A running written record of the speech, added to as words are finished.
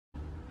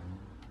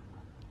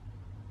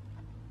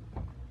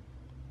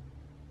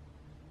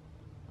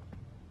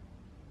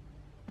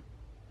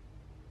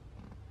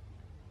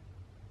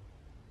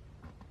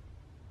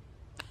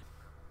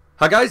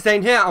Hi guys,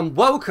 Dane here and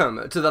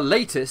welcome to the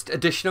latest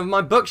edition of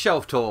my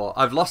bookshelf tour.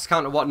 I've lost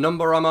count of what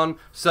number I'm on,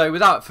 so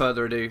without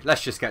further ado,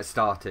 let's just get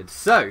started.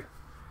 So,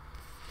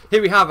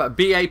 here we have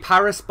B.A.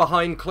 Paris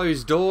Behind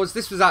Closed Doors.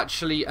 This was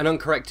actually an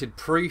uncorrected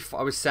proof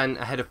I was sent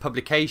ahead of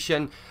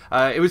publication.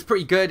 It was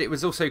pretty good, it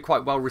was also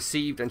quite well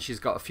received, and she's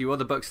got a few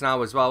other books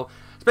now as well.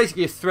 It's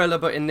basically a thriller,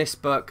 but in this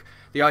book,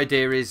 the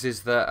idea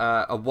is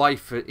that a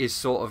wife is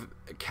sort of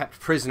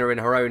kept prisoner in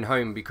her own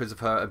home because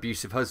of her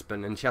abusive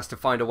husband, and she has to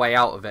find a way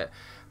out of it.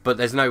 But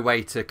there's no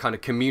way to kind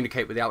of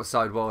communicate with the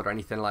outside world or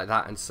anything like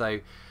that. And so,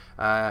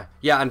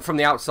 yeah, and from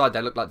the outside,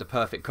 they look like the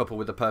perfect couple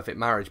with the perfect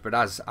marriage. But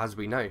as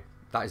we know,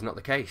 that is not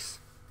the case.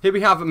 Here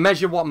we have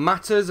Measure What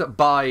Matters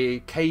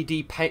by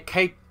Katie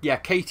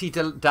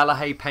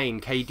Delahaye Paine,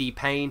 K.D.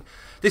 Paine.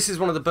 This is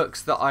one of the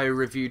books that I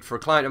reviewed for a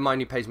client of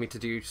mine who pays me to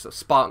do sort of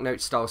Spark Note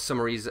style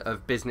summaries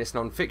of business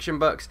non-fiction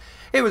books.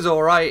 It was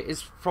alright.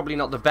 It's probably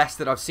not the best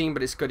that I've seen,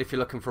 but it's good if you're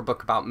looking for a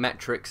book about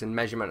metrics and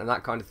measurement and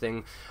that kind of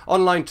thing.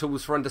 Online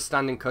tools for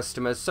understanding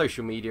customers,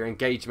 social media,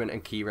 engagement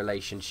and key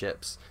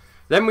relationships.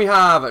 Then we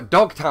have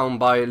Dogtown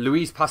by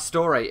Louize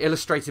Pastore,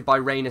 illustrated by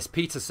Reinis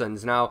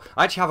Petersons. Now,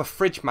 I actually have a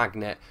fridge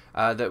magnet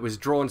that was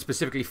drawn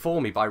specifically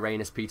for me by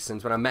Reinis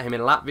Petersons when I met him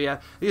in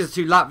Latvia. These are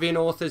two Latvian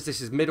authors. This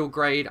is middle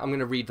grade. I'm going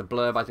to read the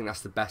blurb. I think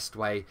that's the best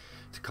way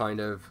to kind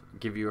of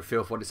give you a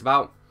feel for what it's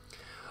about.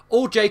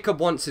 All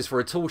Jacob wants is for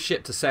a tall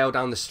ship to sail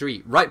down the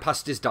street, right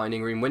past his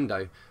dining room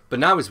window. But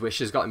now his wish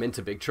has got him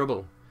into big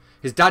trouble.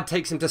 His dad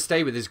takes him to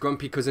stay with his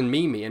grumpy cousin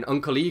Mimi and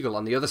Uncle Eagle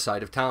on the other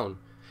side of town.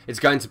 It's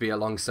going to be a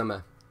long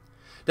summer.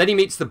 Then he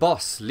meets the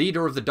boss,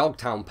 leader of the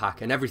Dogtown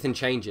pack, and everything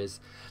changes.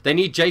 They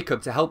need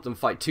Jacob to help them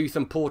fight tooth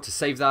and paw to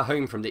save their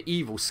home from the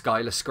evil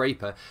Skylar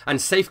Scraper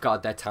and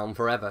safeguard their town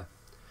forever.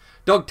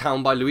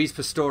 Dogtown by Louize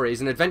Pastore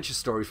is an adventure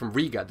story from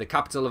Riga, the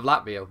capital of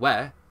Latvia,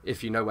 where,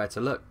 if you know where to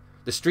look,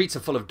 the streets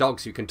are full of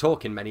dogs who can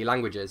talk in many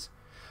languages.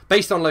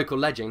 Based on local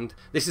legend,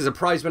 this is a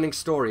prize-winning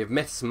story of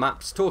myths,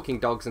 maps, talking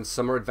dogs, and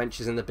summer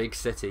adventures in the big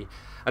city.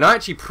 And I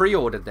actually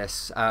pre-ordered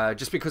this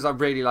just because I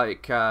really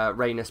like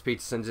Reinis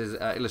Petersons'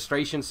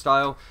 illustration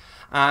style,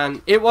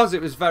 and it was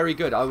very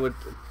good. I would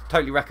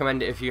totally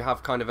recommend it if you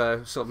have kind of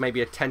a sort of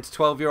maybe a 10 to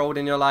 12-year-old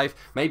in your life,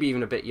 maybe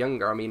even a bit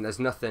younger. I mean, there's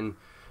nothing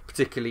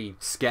particularly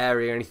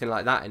scary or anything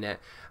like that in it,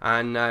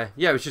 and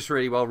yeah, it was just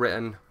really well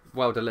written,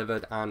 well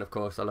delivered, and of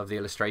course I love the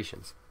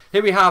illustrations.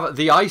 Here we have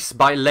The Ice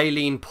by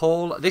Laline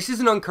Paul. This is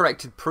an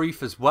uncorrected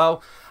proof as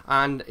well,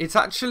 and it's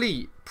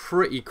actually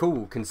pretty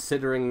cool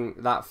considering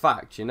that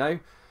fact, you know.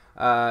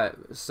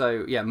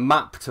 So yeah,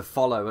 map to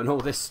follow and all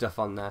this stuff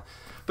on there.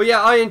 But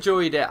yeah, I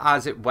enjoyed it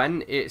as it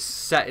went. It's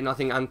set in, I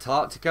think,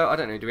 Antarctica. I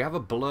don't know, do we have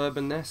a blurb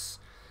in this?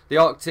 The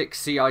Arctic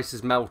sea ice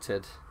has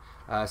melted,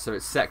 so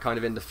it's set kind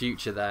of in the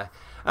future there.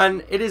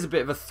 And it is a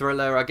bit of a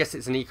thriller. I guess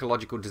it's an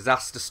ecological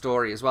disaster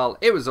story as well.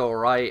 It was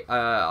alright.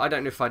 I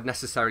don't know if I'd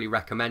necessarily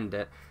recommend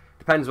it.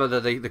 Depends whether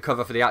the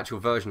cover for the actual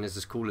version is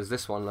as cool as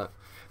this one, look.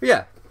 But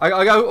yeah,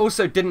 I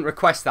also didn't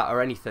request that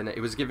or anything. It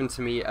was given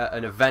to me at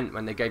an event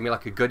when they gave me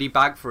like a goodie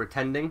bag for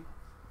attending.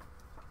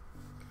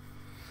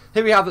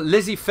 Here we have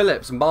Lizzie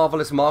Phillips'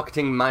 Marvellous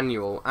Marketing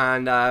Manual,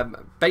 and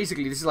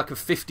basically this is like a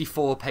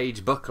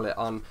 54-page booklet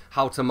on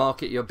how to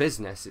market your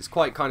business. It's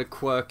quite kind of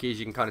quirky, as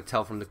you can kind of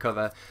tell from the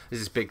cover.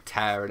 There's this big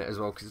tear in it as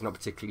well because it's not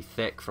particularly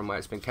thick from where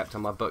it's been kept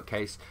on my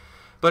bookcase.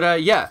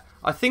 But yeah,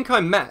 I think I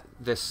met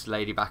this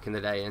lady back in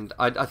the day, and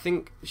I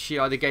think she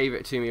either gave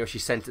it to me or she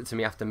sent it to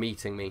me after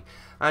meeting me,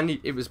 and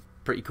it was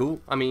pretty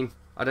cool. I mean,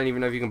 I don't even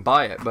know if you can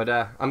buy it, but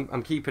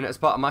I'm keeping it as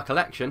part of my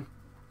collection.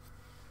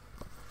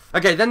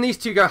 Okay, then these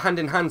two go hand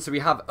in hand, so we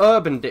have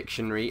Urban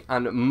Dictionary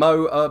and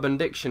Mo Urban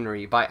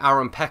Dictionary by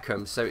Aaron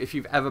Peckham. So if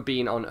you've ever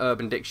been on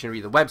Urban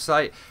Dictionary, the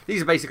website,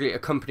 these are basically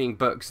accompanying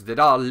books that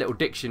are little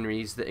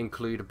dictionaries that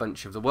include a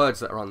bunch of the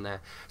words that are on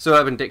there. So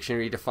Urban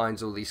Dictionary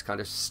defines all these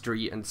kind of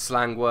street and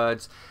slang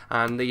words,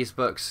 and these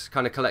books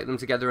kind of collect them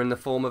together in the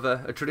form of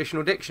a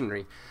traditional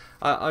dictionary.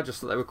 I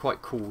just thought they were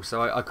quite cool,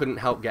 so I couldn't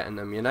help getting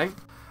them, you know?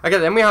 Okay,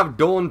 then we have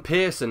Dawn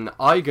Pearson,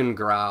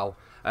 Eigengrau.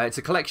 It's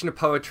a collection of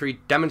poetry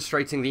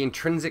demonstrating the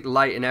intrinsic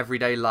light in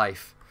everyday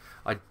life.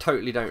 I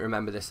totally don't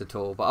remember this at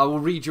all, but I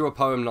will read you a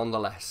poem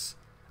nonetheless.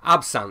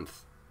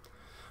 Absinthe.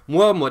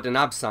 Wormwood and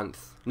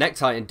absinthe,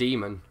 necktie and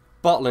demon,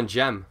 bottle and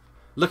gem,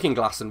 looking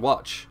glass and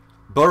watch,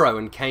 burrow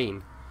and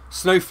cane,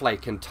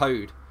 snowflake and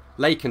toad,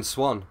 lake and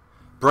swan,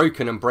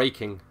 broken and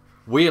breaking,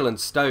 wheel and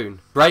stone,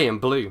 grey and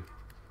blue,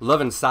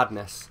 love and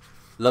sadness,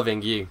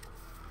 loving you.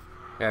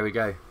 There we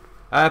go.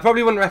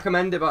 Probably wouldn't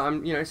recommend it,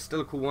 but you know, it's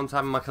still a cool one to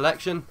have in my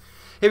collection.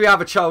 Here we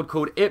have A Child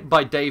Called It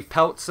by Dave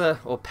Pelzer,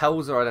 or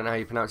Pelzer, I don't know how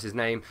you pronounce his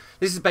name.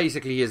 This is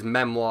basically his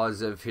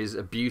memoirs of his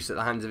abuse at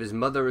the hands of his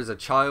mother as a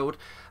child.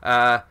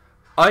 I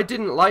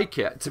didn't like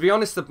it. To be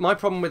honest, my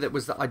problem with it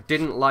was that I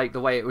didn't like the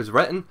way it was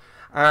written.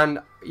 And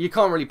you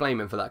can't really blame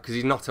him for that because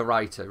he's not a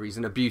writer, he's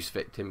an abuse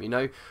victim, you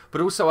know.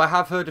 But also I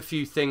have heard a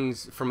few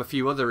things from a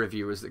few other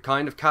reviewers that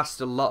kind of cast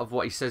a lot of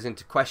what he says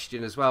into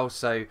question as well.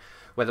 So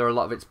whether a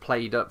lot of it's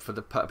played up for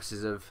the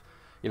purposes of,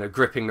 you know,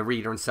 gripping the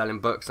reader and selling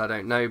books, I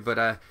don't know.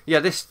 But yeah,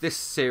 this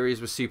series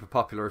was super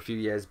popular a few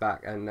years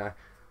back, and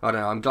I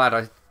don't know, I'm glad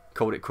I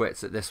called it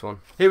quits at this one.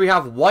 Here we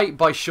have White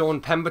by Sean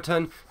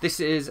Pemberton. This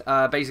is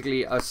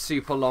basically a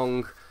super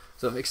long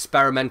sort of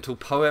experimental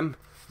poem.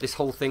 This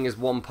whole thing is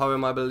one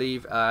poem, I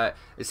believe.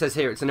 It says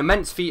here, it's an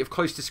immense feat of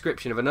close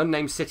description of an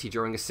unnamed city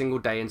during a single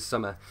day in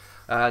summer.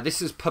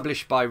 This is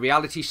published by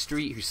Reality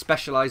Street, who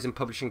specialise in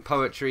publishing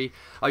poetry.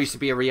 I used to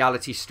be a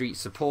Reality Street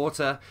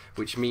supporter,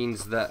 which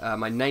means that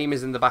my name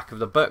is in the back of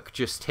the book,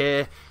 just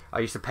here. I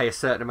used to pay a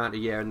certain amount a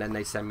year and then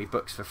they send me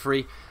books for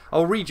free.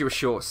 I'll read you a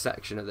short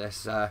section of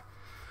this.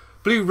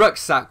 Blue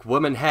rucksack,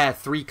 woman hair,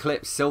 3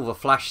 clips, silver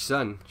flash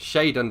sun.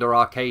 Shade under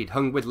arcade,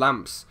 hung with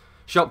lamps.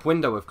 Shop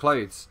window of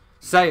clothes.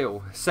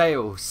 Sail,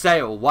 sail,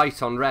 sail,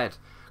 white on red.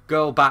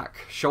 Girl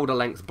back, shoulder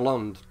length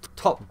blonde.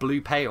 Top blue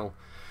pale.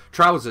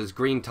 Trousers,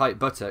 green tight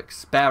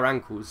buttocks. Bare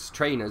ankles,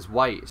 trainers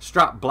white.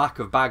 Strap black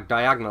of bag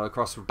diagonal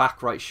across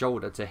back right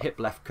shoulder to hip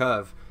left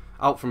curve.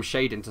 Out from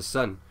shade into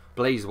sun.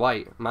 Blaze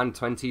white. Man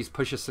 20s,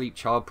 push asleep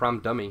child pram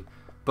dummy.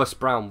 Bus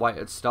brown, white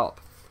at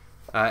stop.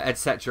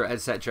 Etc,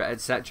 etc,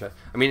 etc.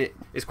 I mean,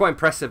 it's quite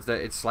impressive that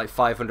it's like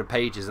 500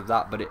 pages of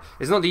that, but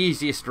it's not the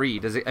easiest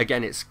read, as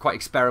again, it's quite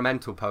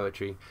experimental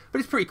poetry, but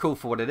it's pretty cool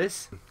for what it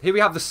is. Here we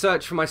have The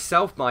Search for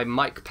Myself by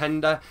Mike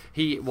Pender.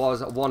 He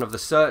was one of the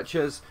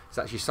searchers. He's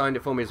actually signed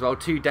it for me as well.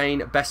 To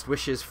Dane, best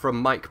wishes from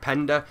Mike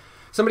Pender.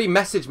 Somebody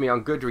messaged me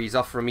on Goodreads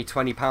offering me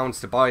 £20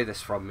 to buy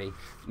this from me,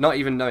 not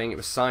even knowing it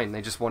was signed.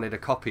 They just wanted a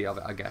copy of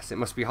it, I guess. It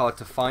must be hard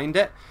to find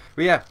it.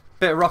 But yeah,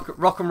 bit of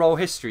rock and roll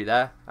history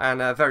there, and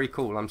very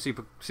cool. I'm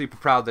super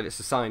proud that it's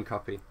a signed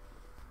copy.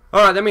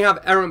 Alright, then we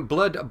have Errant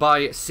Blood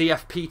by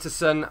C.F.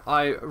 Peterson.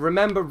 I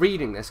remember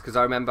reading this because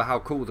I remember how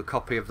cool the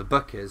copy of the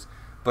book is,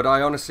 but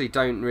I honestly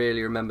don't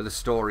really remember the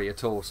story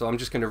at all, so I'm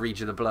just going to read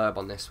you the blurb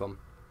on this one.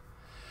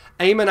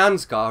 Eamon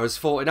Ansgar has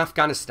fought in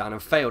Afghanistan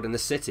and failed in the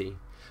city.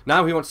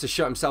 Now he wants to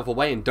shut himself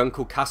away in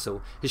Dunkel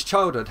Castle, his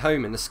childhood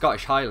home in the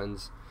Scottish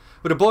Highlands.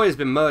 But a boy has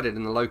been murdered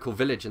in the local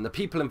village and the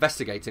people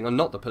investigating are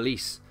not the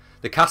police.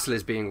 The castle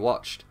is being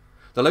watched.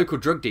 The local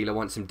drug dealer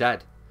wants him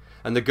dead.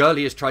 And the girl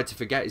he has tried to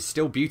forget is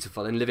still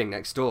beautiful and living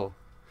next door.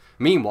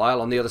 Meanwhile,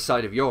 on the other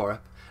side of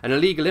Europe, an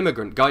illegal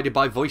immigrant guided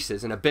by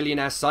voices and a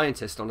billionaire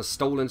scientist on a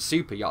stolen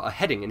super yacht are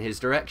heading in his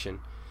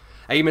direction.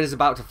 Eamon is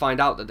about to find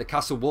out that the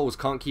castle walls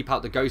can't keep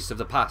out the ghosts of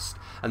the past,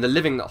 and the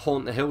living that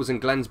haunt the hills and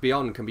glens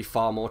beyond can be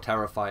far more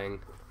terrifying.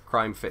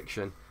 Crime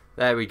fiction.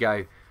 There we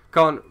go.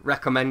 Can't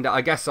recommend it.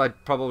 I guess I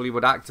probably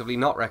would actively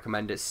not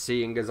recommend it,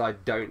 seeing as I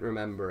don't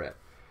remember it.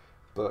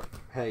 But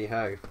hey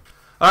ho.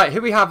 Alright,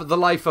 here we have The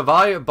Life of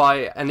I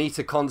by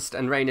Anete, Konste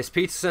and Reinis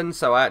Peterson.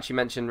 So I actually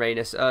mentioned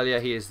Reinis earlier.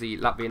 He is the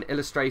Latvian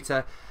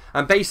illustrator.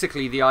 And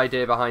basically the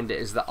idea behind it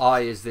is that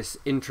I is this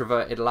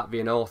introverted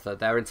Latvian author.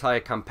 Their entire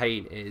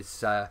campaign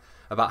is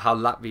about how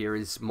Latvia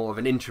is more of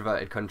an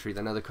introverted country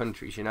than other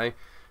countries, you know.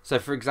 So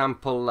for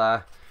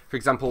example,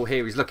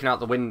 here he's looking out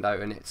the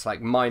window and it's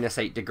like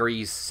 -8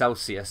 degrees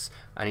Celsius,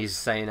 and he's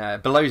saying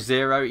below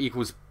 0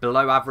 equals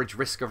below average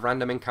risk of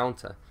random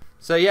encounter.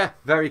 So yeah,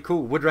 very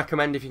cool. Would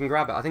recommend if you can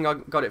grab it. I think I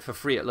got it for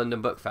free at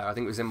London Book Fair. I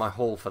think it was in my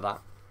haul for that.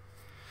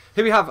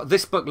 Here we have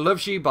This Book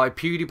Loves You by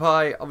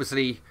Pewdiepie,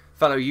 obviously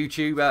fellow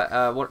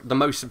YouTuber, the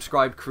most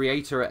subscribed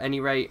creator at any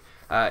rate.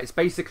 It's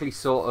basically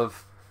sort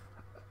of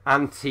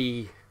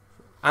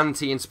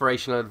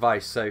anti-inspirational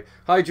advice. So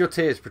hide your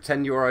tears,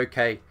 pretend you are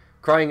okay.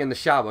 Crying in the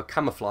shower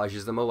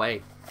camouflages them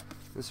away.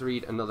 Let's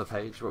read another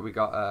page. What we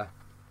got?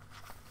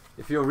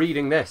 If you're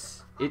reading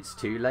this, it's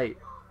too late.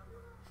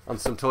 On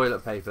some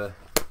toilet paper.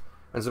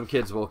 And some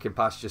kids walking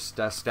past just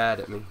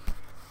stared at me.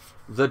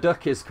 The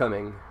duck is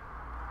coming.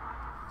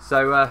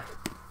 So,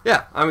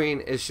 yeah, I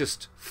mean, it's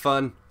just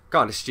fun,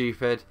 kind of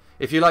stupid.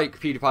 If you like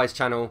PewDiePie's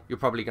channel, you're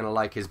probably going to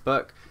like his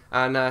book.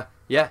 And,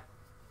 yeah,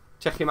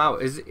 check him out.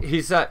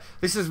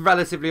 This is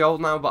relatively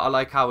old now, but I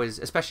like how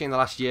especially in the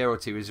last year or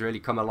two, he's really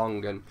come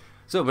along and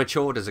sort of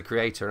matured as a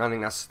creator. And I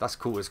think that's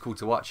cool. It's cool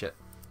to watch it.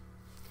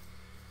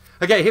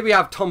 Okay, here we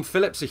have Tom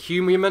Phillips, A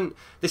Humument.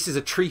 This is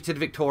a treated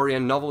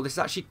Victorian novel. This is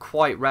actually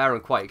quite rare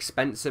and quite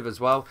expensive as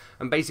well.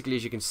 And basically,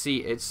 as you can see,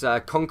 it's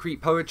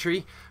concrete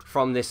poetry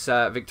from this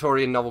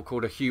Victorian novel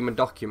called A Human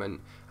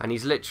Document. And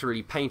he's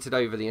literally painted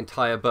over the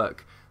entire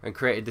book and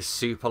created this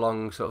super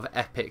long sort of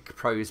epic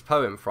prose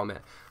poem from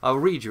it. I'll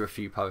read you a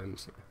few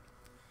poems.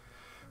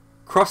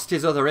 Crossed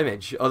his other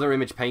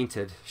image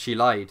painted, she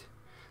lied.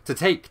 To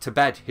take to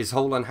bed his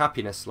whole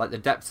unhappiness like the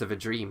depths of a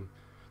dream.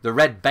 The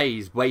red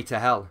bay's way to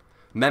hell.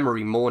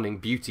 Memory mourning,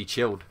 beauty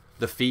chilled.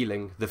 The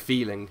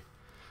feeling.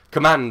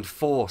 Command,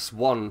 force,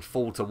 one,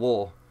 fall to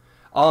war.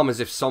 Arm as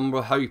if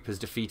sombre hope has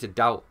defeated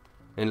doubt.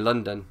 In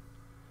London.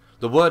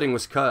 The wording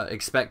was curt,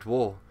 expect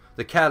war.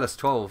 The careless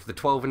 12, the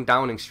 12 in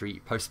Downing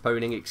Street,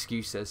 postponing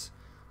excuses.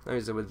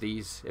 Those are with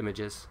these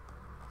images.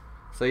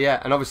 So yeah,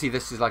 and obviously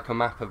this is like a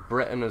map of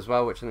Britain as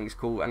well, which I think is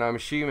cool. And I'm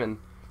assuming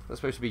that's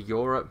supposed to be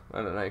Europe.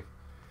 I don't know.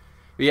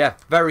 But yeah,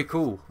 very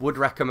cool. Would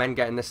recommend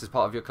getting this as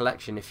part of your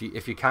collection if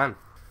you can.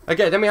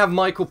 Okay, then we have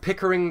Michael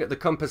Pickering, The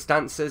Compass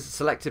Dancers,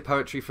 selected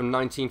poetry from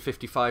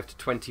 1955 to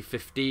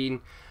 2015.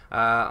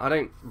 I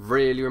don't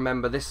really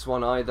remember this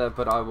one either,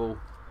 but I will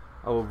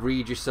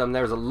read you some.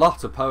 There is a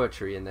lot of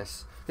poetry in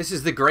this. This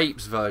is the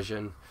Grapes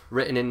version,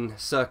 written in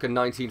circa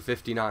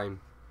 1959.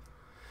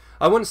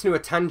 I once knew a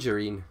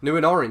tangerine, knew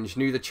an orange,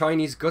 knew the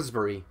Chinese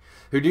gooseberry,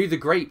 who knew the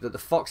grape that the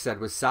fox said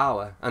was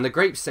sour, and the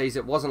grape says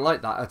it wasn't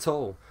like that at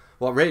all.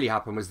 What really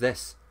happened was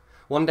this.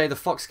 One day the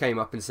fox came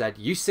up and said,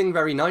 "You sing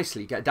very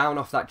nicely, get down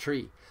off that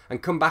tree,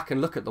 and come back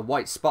and look at the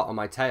white spot on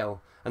my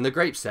tail." And the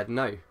grape said,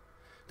 "No."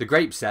 The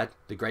grape said,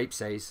 the grape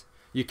says,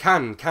 "You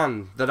can,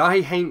 that I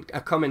hain't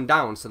a-coming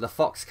down," so the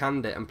fox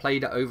canned it and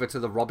played it over to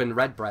the robin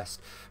redbreast,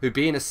 who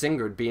being a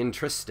singer had been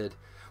interested.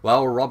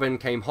 Well, Robin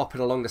came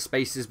hopping along the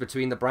spaces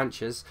between the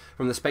branches,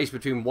 from the space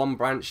between one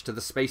branch to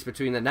the space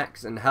between the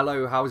next, and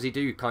 "Hello, how's he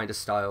do" kind of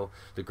style,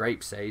 the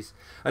grape says.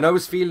 And I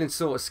was feeling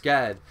sort of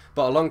scared,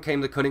 but along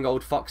came the cunning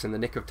old fox in the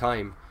nick of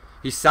time.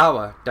 "He's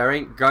sour, there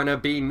ain't gonna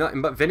be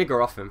nothing but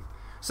vinegar off him."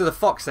 So the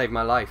fox saved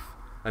my life,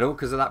 and all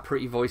because of that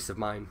pretty voice of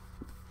mine.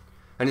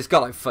 And it's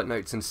got like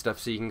footnotes and stuff,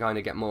 so you can kind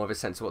of get more of a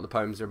sense of what the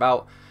poems are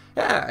about.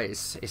 Yeah,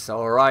 it's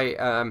alright.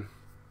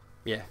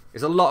 Yeah,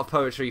 it's a lot of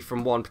poetry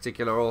from one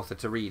particular author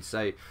to read,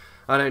 so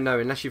I don't know,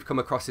 unless you've come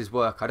across his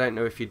work, I don't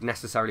know if you'd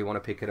necessarily want to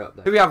pick it up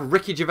though. Here we have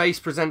Ricky Gervais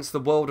presents The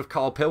World of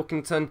Karl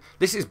Pilkington.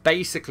 This is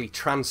basically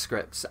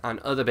transcripts and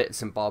other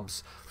bits and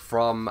bobs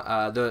from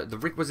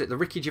was it the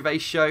Ricky Gervais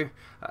show?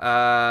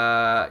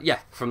 Yeah,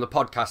 from the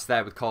podcast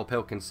there with Karl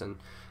Pilkington.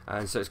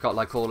 And so it's got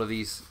like all of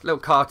these little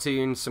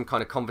cartoons, some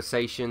kind of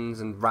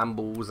conversations and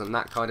rambles and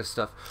that kind of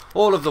stuff.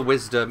 All of the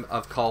wisdom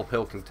of Karl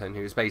Pilkington,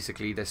 who's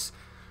basically this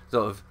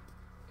sort of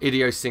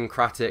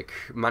idiosyncratic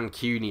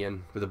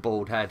Mancunian with a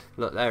bald head.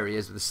 Look, there he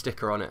is with a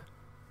sticker on it.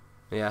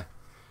 Yeah.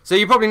 So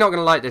you're probably not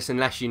going to like this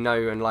unless you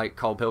know and like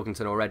Karl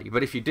Pilkington already.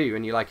 But if you do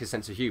and you like his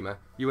sense of humour,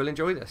 you will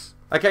enjoy this.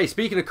 Okay,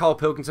 speaking of Karl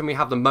Pilkington, we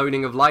have The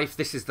Moaning of Life.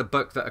 This is the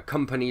book that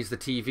accompanies the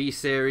TV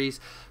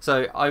series.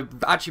 So I've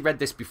actually read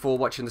this before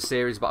watching the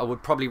series, but I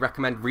would probably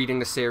recommend reading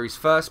the series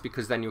first,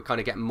 because then you'll kind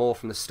of get more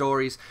from the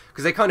stories,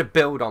 because they kind of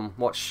build on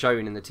what's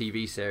shown in the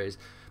TV series.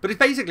 But it's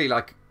basically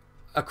like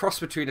a cross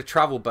between a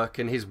travel book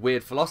and his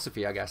weird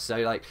philosophy, I guess. So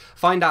like,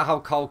 find out how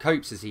Karl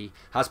copes as he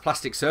has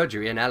plastic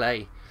surgery in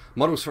LA,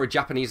 models for a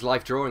Japanese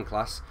life drawing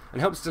class, and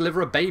helps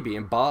deliver a baby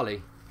in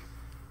Bali.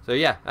 So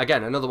yeah,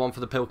 again, another one for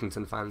the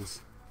Pilkington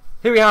fans.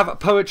 Here we have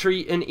Poetry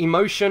in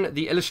Emotion,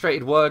 the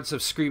illustrated words of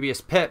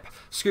Scroobius Pip.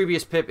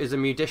 Scroobius Pip is a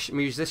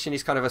musician.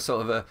 He's kind of a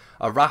sort of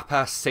a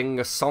rapper,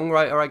 singer,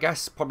 songwriter, I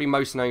guess. Probably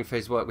most known for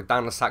his work with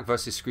Dan Lassac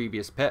versus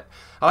Scroobius Pip.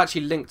 I'll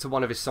actually link to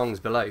one of his songs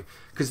below,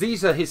 because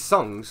these are his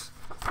songs,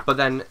 but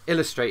then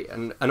illustrate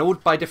and all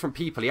by different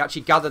people. He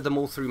actually gathered them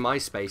all through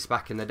MySpace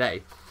back in the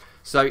day.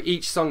 So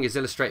each song is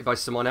illustrated by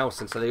someone else,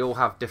 and so they all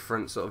have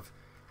different sort of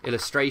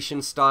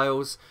illustration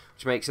styles,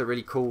 which makes it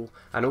really cool.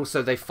 And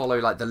also they follow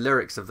like the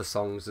lyrics of the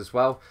songs as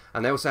well,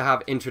 and they also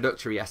have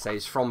introductory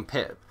essays from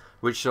Pip,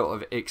 which sort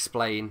of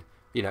explain,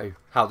 you know,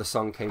 how the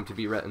song came to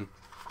be written.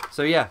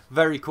 So yeah,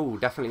 very cool.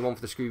 Definitely one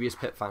for the Scroobius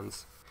Pip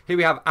fans. Here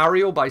we have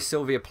Ariel by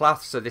Sylvia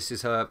Plath. So this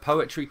is her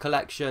poetry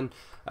collection.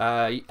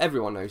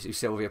 Everyone knows who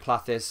Sylvia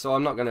Plath is, so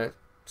I'm not going to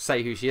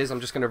say who she is.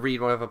 I'm just going to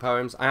read one of her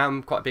poems. I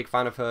am quite a big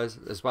fan of hers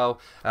as well,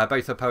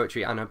 both her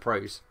poetry and her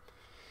prose.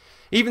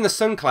 Even the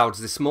sun clouds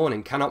this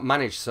morning cannot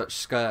manage such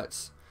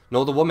skirts,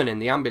 nor the woman in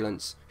the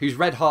ambulance, whose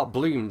red heart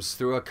blooms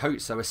through her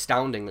coat so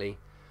astoundingly.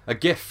 A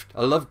gift,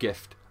 a love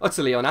gift,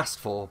 utterly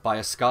unasked for by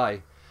a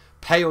sky,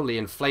 palely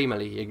and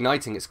flamily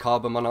igniting its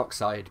carbon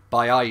monoxide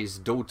by eyes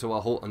dulled to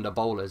a halt under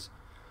bowlers.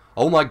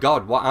 Oh my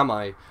God, what am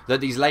I,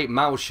 that these late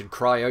mouths should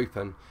cry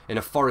open, in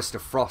a forest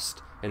of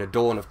frost, in a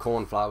dawn of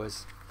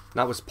cornflowers.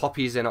 That was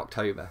Poppies in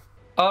October.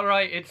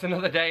 Alright, it's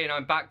another day and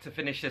I'm back to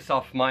finish this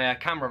off. My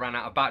camera ran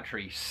out of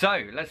battery,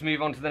 so let's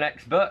move on to the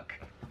next book.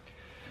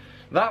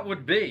 That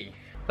would be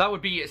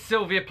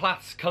Sylvia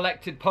Plath's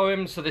collected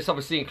poems. So this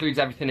obviously includes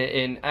everything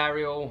in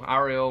Ariel,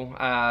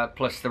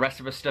 plus the rest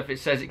of her stuff. It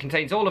says it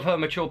contains all of her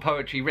mature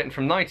poetry written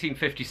from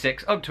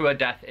 1956 up to her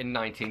death in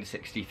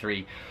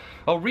 1963.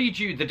 I'll read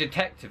you The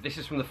Detective. This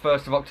is from the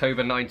 1st of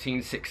October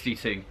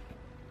 1962.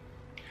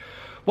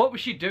 What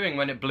was she doing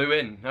when it blew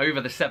in, over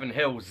the 7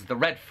 hills, the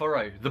red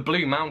furrow, the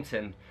blue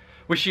mountain?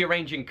 Was she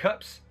arranging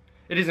cups?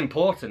 It is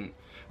important.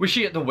 Was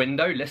she at the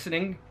window,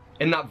 listening?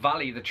 In that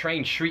valley, the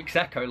train shrieks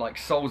echo like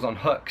souls on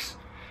hooks.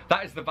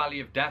 That is the valley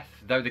of death,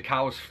 though the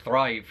cows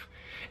thrive.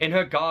 In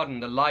her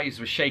garden, the lies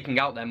were shaking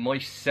out their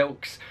moist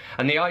silks,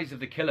 and the eyes of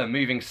the killer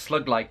moving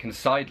slug-like and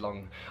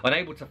sidelong,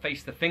 unable to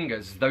face the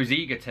fingers, those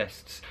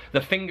egotists.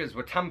 The fingers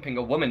were tamping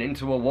a woman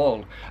into a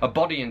wall, a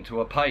body into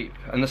a pipe,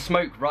 and the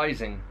smoke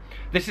rising.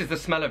 This is the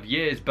smell of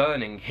years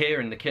burning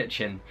here in the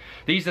kitchen.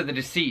 These are the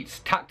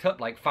deceits tacked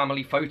up like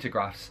family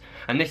photographs.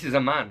 And this is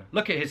a man.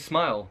 Look at his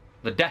smile.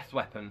 The death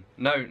weapon.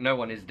 No, no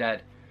one is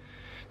dead.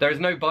 There is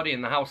no body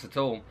in the house at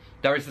all.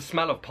 There is the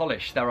smell of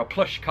polish. There are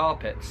plush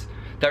carpets.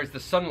 There is the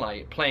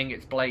sunlight playing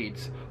its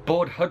blades.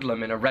 Bored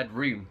hoodlum in a red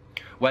room,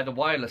 where the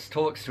wireless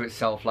talks to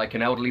itself like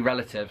an elderly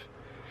relative.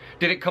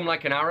 Did it come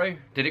like an arrow?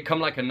 Did it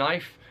come like a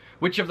knife?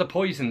 Which of the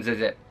poisons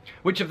is it?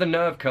 Which of the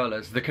nerve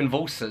curlers, the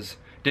convulsors?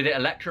 Did it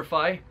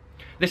electrify?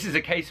 This is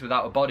a case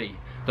without a body.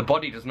 The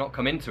body does not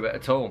come into it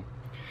at all.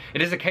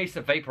 It is a case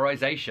of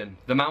vaporization,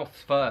 the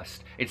mouth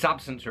first, its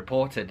absence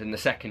reported in the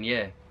second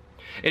year.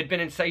 It had been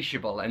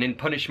insatiable, and in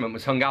punishment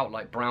was hung out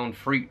like brown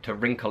fruit to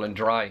wrinkle and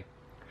dry.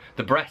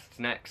 The breasts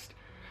next.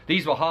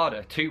 These were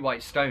harder, 2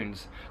 white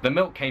stones. The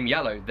milk came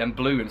yellow, then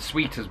blue and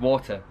sweet as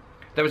water.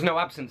 There was no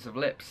absence of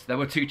lips. There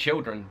were 2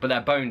 children, but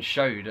their bones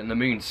showed, and the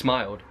moon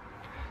smiled.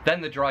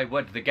 Then the dry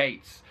wood, the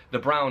gates, the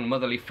brown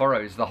motherly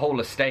furrows, the whole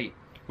estate.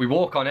 We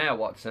walk on air,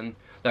 Watson.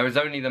 There is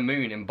only the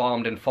moon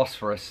embalmed in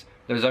phosphorus.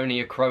 There is only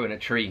a crow in a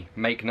tree.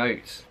 Make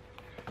notes.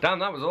 Damn,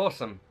 that was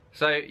awesome.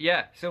 So,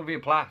 yeah, Sylvia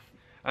Plath.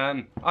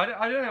 I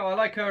don't know, I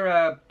like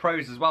her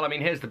prose as well. I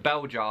mean, here's the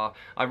Bell Jar.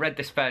 I read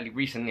this fairly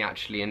recently,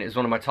 actually, and it's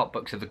one of my top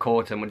books of the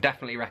quarter, and would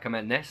definitely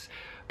recommend this.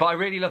 But I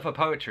really love her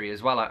poetry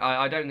as well.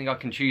 I don't think I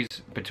can choose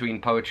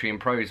between poetry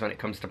and prose when it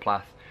comes to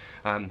Plath.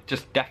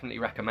 Just definitely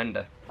recommend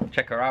her.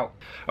 Check her out.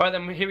 Alright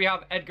then, here we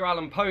have Edgar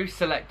Allan Poe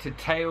selected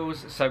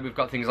tales. So we've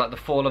got things like The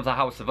Fall of the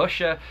House of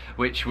Usher,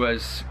 which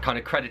was kind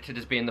of credited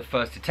as being the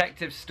first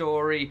detective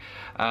story.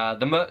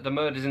 The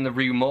Murders in the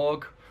Rue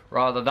Morgue.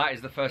 Rather, that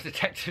is the first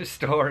detective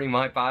story,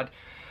 my bad.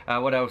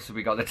 What else have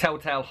we got? The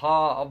Telltale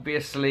Heart,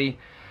 obviously.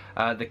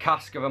 The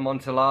Cask of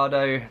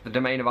Amontillado, The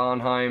Domain of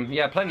Arnheim.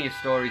 Yeah, plenty of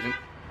stories. And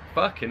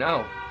fucking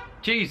hell.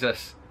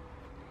 Jesus.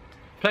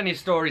 Plenty of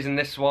stories in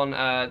this one.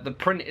 The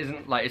print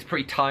isn't, like, it's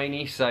pretty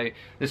tiny, so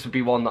this would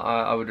be one that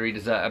I would read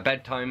as a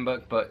bedtime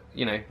book, but,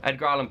 you know,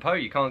 Edgar Allan Poe,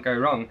 you can't go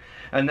wrong.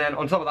 And then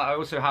on top of that, I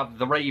also have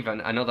The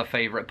Raven and other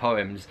favourite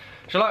poems.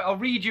 I'll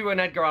read you an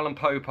Edgar Allan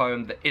Poe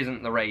poem that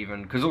isn't The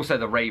Raven, because also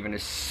The Raven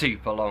is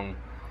super long.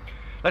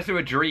 Let's do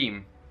A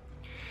Dream.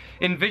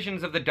 In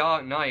visions of the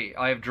dark night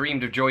I have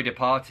dreamed of joy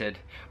departed,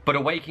 but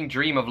a waking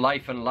dream of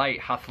life and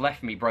light hath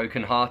left me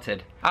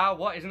broken-hearted. Ah,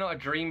 what is not a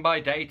dream by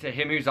day to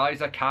him whose eyes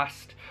are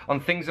cast on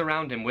things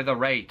around him with a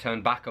ray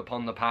turned back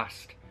upon the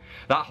past?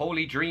 That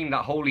holy dream,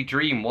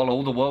 while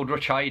all the world were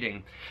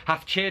chiding,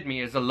 hath cheered me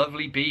as a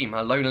lovely beam,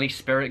 a lonely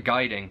spirit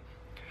guiding.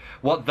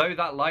 What though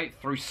that light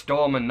through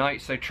storm and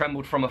night so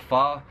trembled from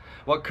afar?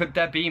 What could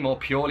there be more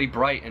purely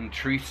bright in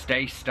truth's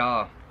day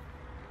star?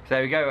 So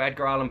there we go,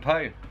 Edgar Allan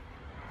Poe.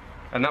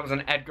 And that was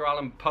an Edgar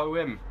Allan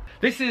poem.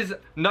 This is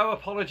No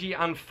Apology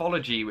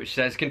Anthology, which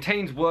says,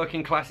 contains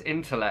working class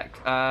intellect.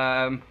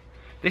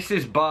 This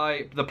is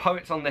by the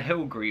Poets on the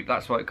Hill group,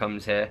 that's why it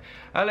comes here.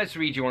 Let's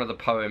read you one of the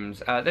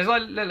poems. There's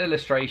like little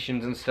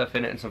illustrations and stuff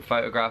in it and some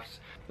photographs.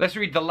 Let's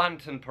read The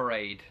Lantern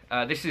Parade.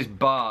 This is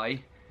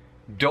by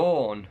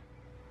Dawn.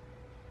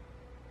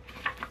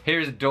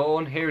 Here is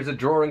Dawn, here is a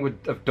drawing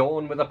of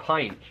Dawn with a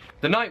pint.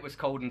 The night was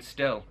cold and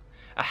still.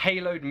 A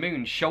haloed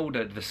moon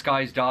shouldered the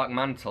sky's dark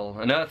mantle,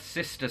 and Earth's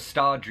sister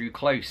star drew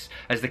close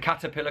as the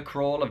caterpillar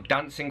crawl of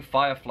dancing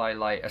firefly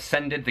light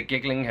ascended the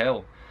giggling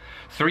hill.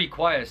 3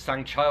 choirs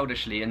sang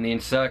childishly in the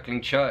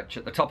encircling church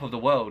at the top of the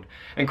world,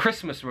 and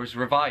Christmas was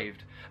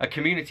revived, a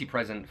community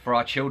present for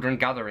our children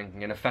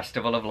gathering in a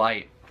festival of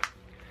light.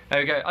 There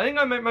we go. I think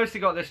I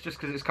mostly got this just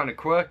because it's kind of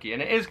quirky,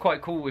 and it is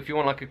quite cool if you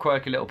want like a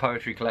quirky little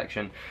poetry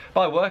collection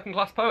by working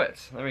class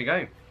poets. There we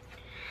go.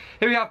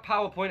 Here we have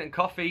PowerPoint and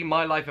Coffee,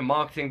 My Life in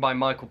Marketing by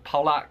Michael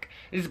Pollack.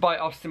 This is by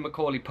Austin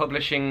Macaulay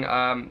Publishing.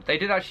 They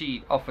did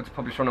actually offer to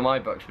publish one of my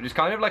books, but it's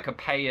kind of like a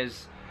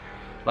payers,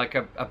 like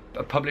a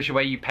publisher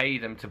where you pay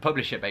them to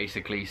publish it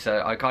basically,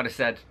 so I kind of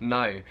said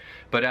no.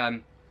 But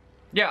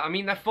yeah, I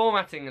mean their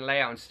formatting and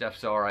layout and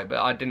stuff's alright, but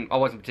I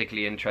wasn't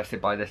particularly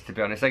interested by this, to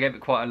be honest. I gave it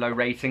quite a low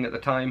rating at the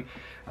time.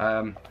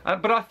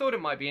 But I thought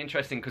it might be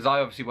interesting because I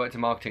obviously worked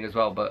in marketing as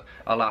well, but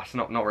alas,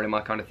 not really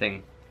my kind of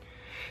thing.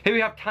 Here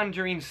we have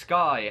Tangerine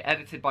Sky,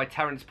 edited by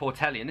Terence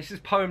Portelli, and this is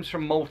Poems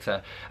from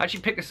Malta. I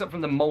actually picked this up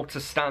from the Malta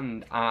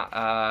stand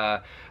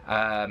at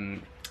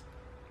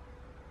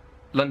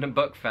London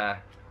Book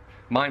Fair.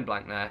 Mind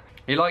blank there.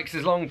 He likes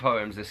his long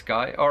poems, this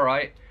guy.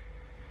 Alright.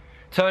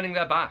 Turning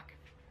their back.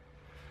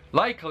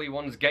 Likely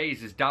one's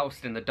gaze is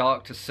doused in the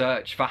dark to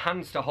search for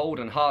hands to hold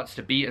and hearts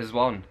to beat as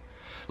one.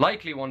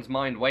 Likely one's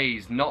mind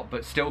weighs not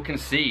but still can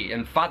see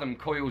and fathom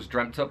coils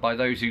dreamt up by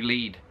those who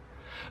lead.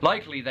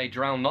 Likely they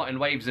drown not in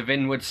waves of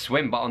inward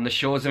swim, but on the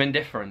shores of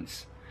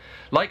indifference.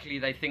 Likely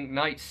they think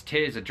night's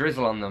tears a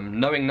drizzle on them,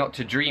 knowing not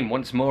to dream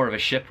once more of a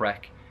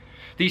shipwreck.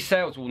 These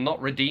sails will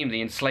not redeem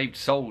the enslaved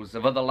souls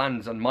of other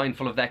lands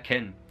unmindful of their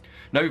kin.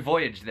 No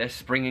voyage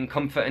this, bringing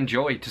comfort and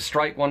joy, to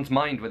strike one's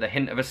mind with a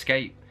hint of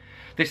escape.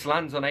 This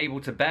land's unable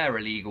to bear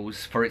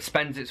illegals, for it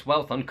spends its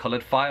wealth on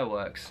coloured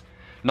fireworks.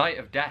 Night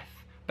of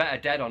death, better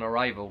dead on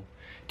arrival.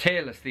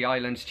 Tearless the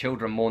island's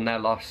children mourn their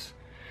loss.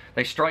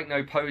 They strike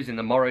no pose in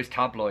the morrow's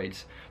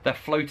tabloids, their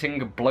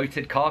floating,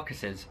 bloated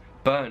carcasses,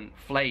 burnt,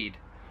 flayed,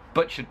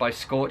 butchered by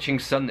scorching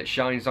sun that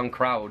shines on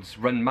crowds,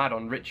 run mad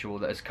on ritual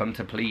that has come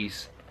to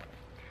please.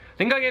 I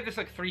think I gave this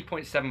like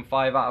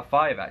 3.75 out of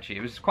 5 actually,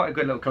 it was quite a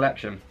good little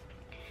collection.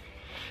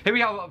 Here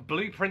we have a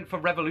Blueprint for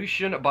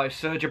Revolution by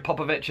Sergej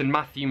Popovich and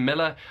Matthew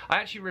Miller. I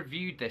actually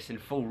reviewed this in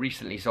full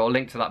recently, so I'll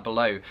link to that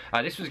below.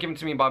 This was given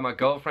to me by my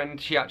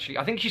girlfriend.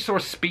 I think she saw a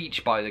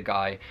speech by the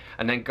guy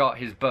and then got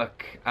his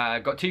book,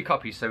 got 2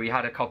 copies, so we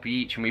had a copy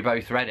each and we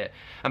both read it.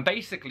 And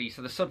basically,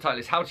 so the subtitle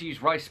is How to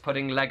Use Rice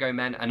Pudding, Lego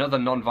Men and Other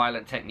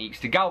Non-Violent Techniques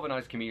to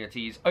Galvanize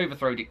Communities,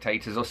 Overthrow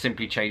Dictators or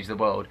Simply Change the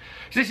World.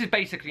 So this is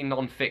basically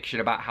non-fiction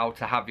about how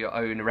to have your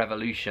own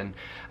revolution.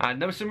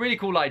 And there were some really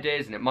cool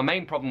ideas in it. My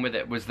main problem with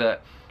it was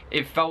that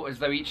it felt as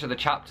though each of the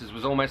chapters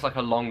was almost like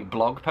a long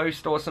blog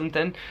post or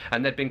something,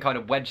 and they'd been kind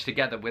of wedged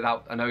together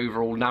without an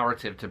overall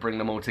narrative to bring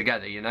them all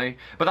together, you know?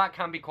 But that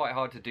can be quite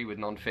hard to do with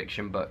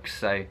non-fiction books,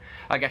 so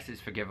I guess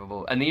it's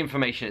forgivable. And the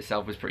information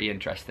itself was pretty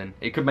interesting.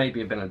 It could maybe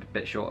have been a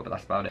bit shorter, but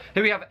that's about it.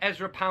 Here we have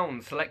Ezra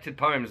Pound's Selected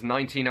Poems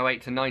 1908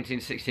 to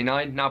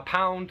 1969. Now,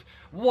 Pound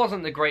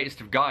wasn't the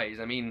greatest of guys.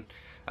 I mean,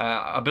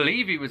 I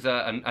believe he was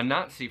a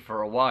Nazi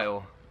for a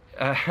while.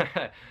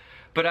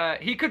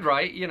 But he could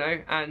write, you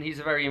know, and he's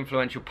a very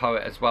influential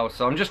poet as well.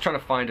 So I'm just trying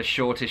to find a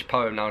shortish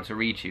poem now to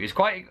read to you. It's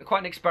quite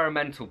an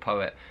experimental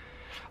poet.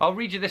 I'll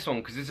read you this one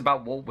because it's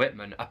about Walt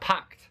Whitman. A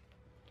pact.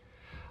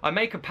 I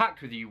make a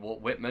pact with you, Walt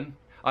Whitman.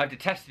 I've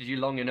detested you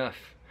long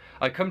enough.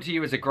 I come to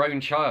you as a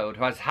grown child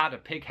who has had a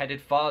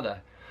pig-headed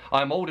father.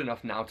 I am old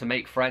enough now to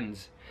make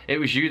friends. It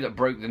was you that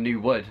broke the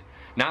new wood.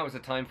 Now is the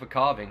time for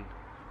carving.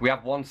 We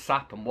have one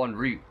sap and one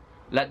root.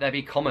 Let there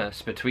be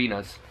commerce between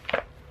us.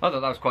 I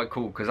thought that was quite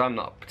cool because I'm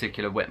not a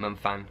particular Whitman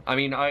fan. I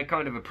mean, I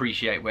kind of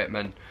appreciate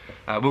Whitman.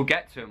 We'll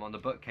get to him on the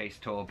bookcase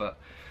tour, but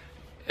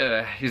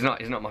he's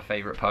not my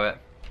favourite poet.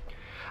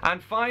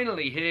 And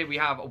finally, here we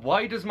have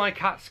Why Does My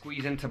Cat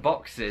Squeeze Into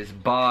Boxes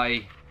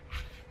by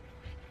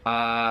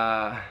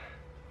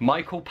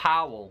Michael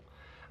Powell.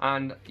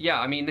 And yeah,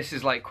 I mean, this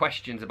is like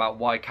questions about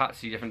why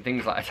cats do different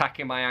things, like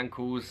attacking my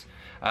ankles,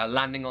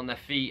 landing on their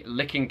feet,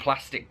 licking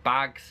plastic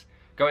bags,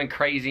 going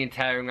crazy and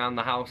tearing around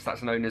the house.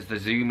 That's known as the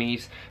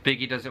zoomies.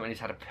 Biggie does it when he's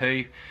had a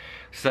poo.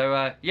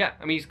 So yeah,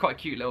 I mean, it's quite a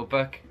cute little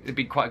book. It'd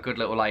be quite a good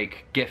little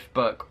like gift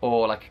book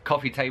or like a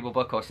coffee table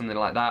book or something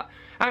like that.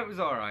 And it was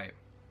alright.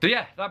 So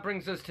yeah, that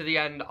brings us to the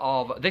end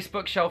of this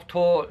bookshelf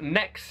tour.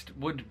 Next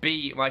would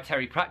be my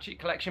Terry Pratchett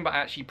collection, but I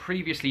actually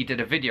previously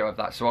did a video of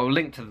that, so I'll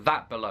link to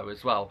that below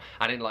as well.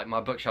 And in like my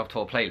bookshelf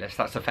tour playlist,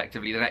 that's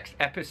effectively the next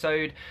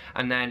episode.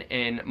 And then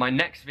in my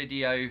next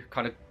video,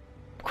 kind of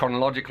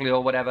chronologically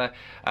or whatever,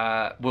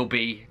 will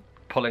be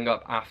pulling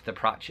up after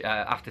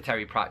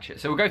Terry Pratchett.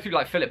 So we'll go through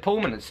like Philip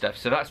Pullman and stuff,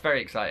 so that's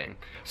very exciting.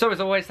 So as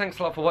always, thanks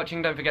a lot for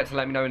watching. Don't forget to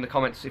let me know in the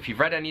comments if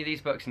you've read any of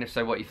these books, and if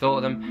so, what you thought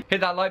of them.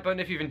 Hit that like button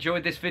if you've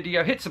enjoyed this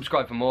video, hit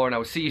subscribe for more, and I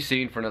will see you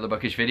soon for another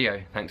bookish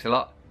video. Thanks a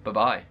lot.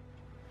 Bye-bye.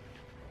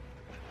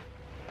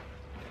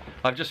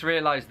 I've just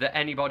realised that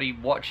anybody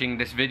watching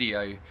this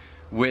video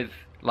with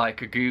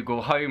like a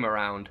Google Home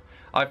around,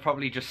 I've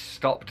probably just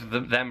stopped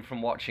them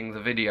from watching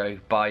the video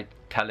by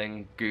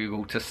telling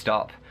Google to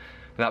stop.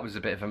 That was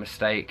a bit of a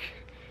mistake.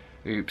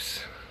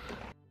 Oops.